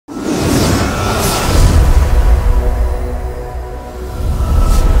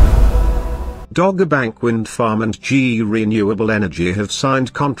Dogger Bank Wind Farm and GE Renewable Energy have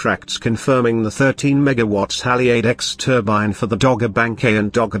signed contracts confirming the 13 MW Haliade-X turbine for the Dogger Bank A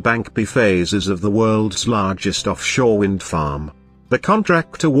and Dogger Bank B phases of the world's largest offshore wind farm. The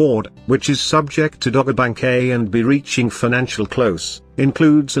contract award, which is subject to Dogger Bank A and B reaching financial close,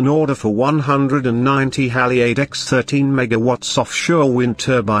 includes an order for 190 Haliade-X 13 MW offshore wind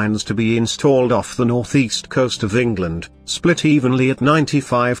turbines to be installed off the northeast coast of England, split evenly at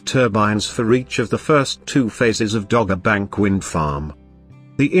 95 turbines for each of the first two phases of Dogger Bank Wind Farm.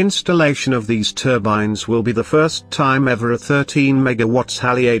 The installation of these turbines will be the first time ever a 13 MW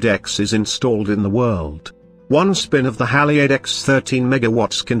Haliade-X is installed in the world. One spin of the Haliade-X 13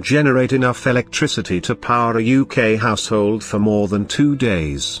 MW can generate enough electricity to power a UK household for more than 2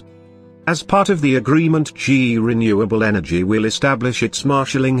 days. As part of the agreement, GE Renewable Energy will establish its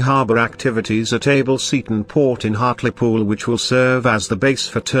marshalling harbour activities at Able Seaton port in Hartlepool, which will serve as the base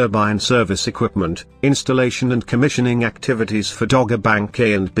for turbine service equipment, installation and commissioning activities for Dogger Bank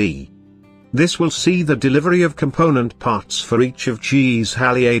A and B. This will see the delivery of component parts for each of GE's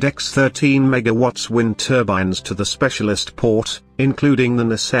Haliade-X 13 MW wind turbines to the specialist port, including the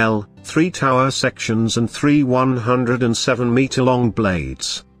nacelle, 3 tower sections and 3 107-metre-long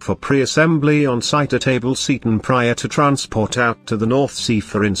blades, for pre-assembly on site at Able Seaton prior to transport out to the North Sea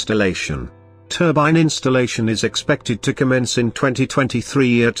for installation. Turbine installation is expected to commence in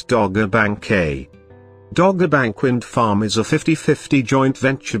 2023 at Dogger Bank A. Dogger Bank Wind Farm is a 50-50 joint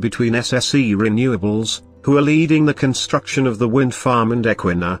venture between SSE Renewables, who are leading the construction of the wind farm, and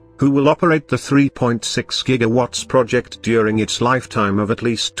Equinor, who will operate the 3.6 GW project during its lifetime of at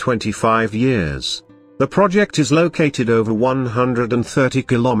least 25 years. The project is located over 130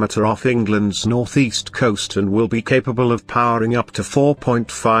 km off England's northeast coast and will be capable of powering up to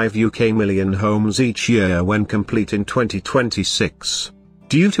 4.5 UK million homes each year when complete in 2026.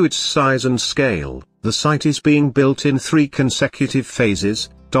 Due to its size and scale, the site is being built in 3 consecutive phases: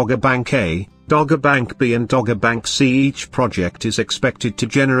 Dogger Bank A, Dogger Bank B and Dogger Bank C. Each project is expected to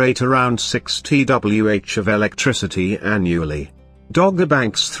generate around 6 TWh of electricity annually. Dogger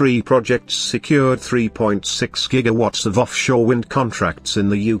Bank's 3 projects secured 3.6 GW of offshore wind contracts in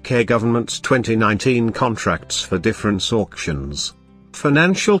the UK government's 2019 contracts for difference auctions.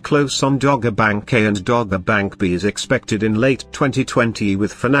 Financial close on Dogger Bank A and Dogger Bank B is expected in late 2020,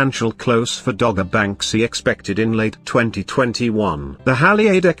 with financial close for Dogger Bank C expected in late 2021. The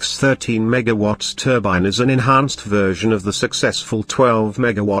Haliade-X 13 MW turbine is an enhanced version of the successful 12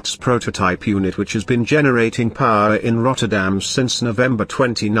 MW prototype unit, which has been generating power in Rotterdam since November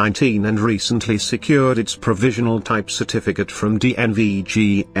 2019 and recently secured its provisional type certificate from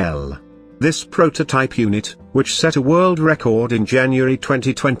DNV-GL. This prototype unit, which set a world record in January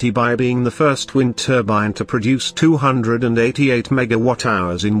 2020 by being the first wind turbine to produce 288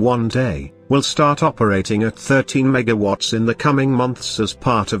 MWh in one day, will start operating at 13 MW in the coming months as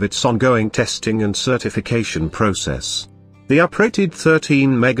part of its ongoing testing and certification process. The uprated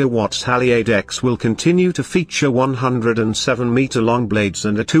 13 MW Haliade-X will continue to feature 107-metre-long blades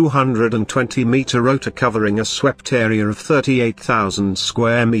and a 220-metre rotor covering a swept area of 38,000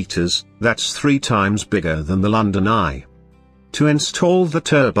 square metres, that's 3 times bigger than the London Eye. To install the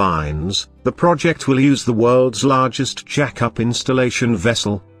turbines, the project will use the world's largest jack-up installation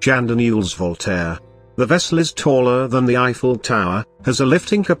vessel, Jan de Nul's Voltaire. The vessel is taller than the Eiffel Tower, has a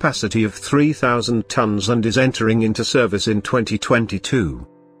lifting capacity of 3,000 tons and is entering into service in 2022.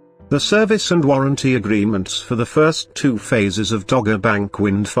 The service and warranty agreements for the first 2 phases of Dogger Bank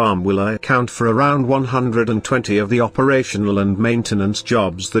Wind Farm will account for around 120 of the operational and maintenance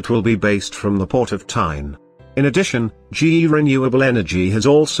jobs that will be based from the Port of Tyne. In addition, GE Renewable Energy has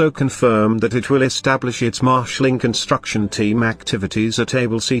also confirmed that it will establish its marshalling construction team activities at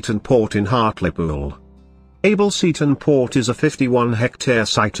Able Seaton Port in Hartlepool. Able Seaton Port is a 51-hectare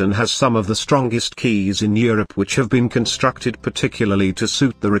site and has some of the strongest quays in Europe, which have been constructed particularly to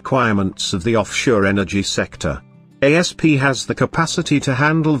suit the requirements of the offshore energy sector. ASP has the capacity to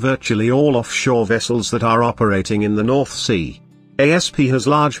handle virtually all offshore vessels that are operating in the North Sea. ASP has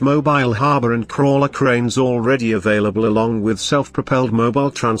large mobile harbour and crawler cranes already available, along with self-propelled mobile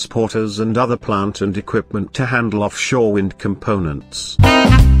transporters and other plant and equipment to handle offshore wind components.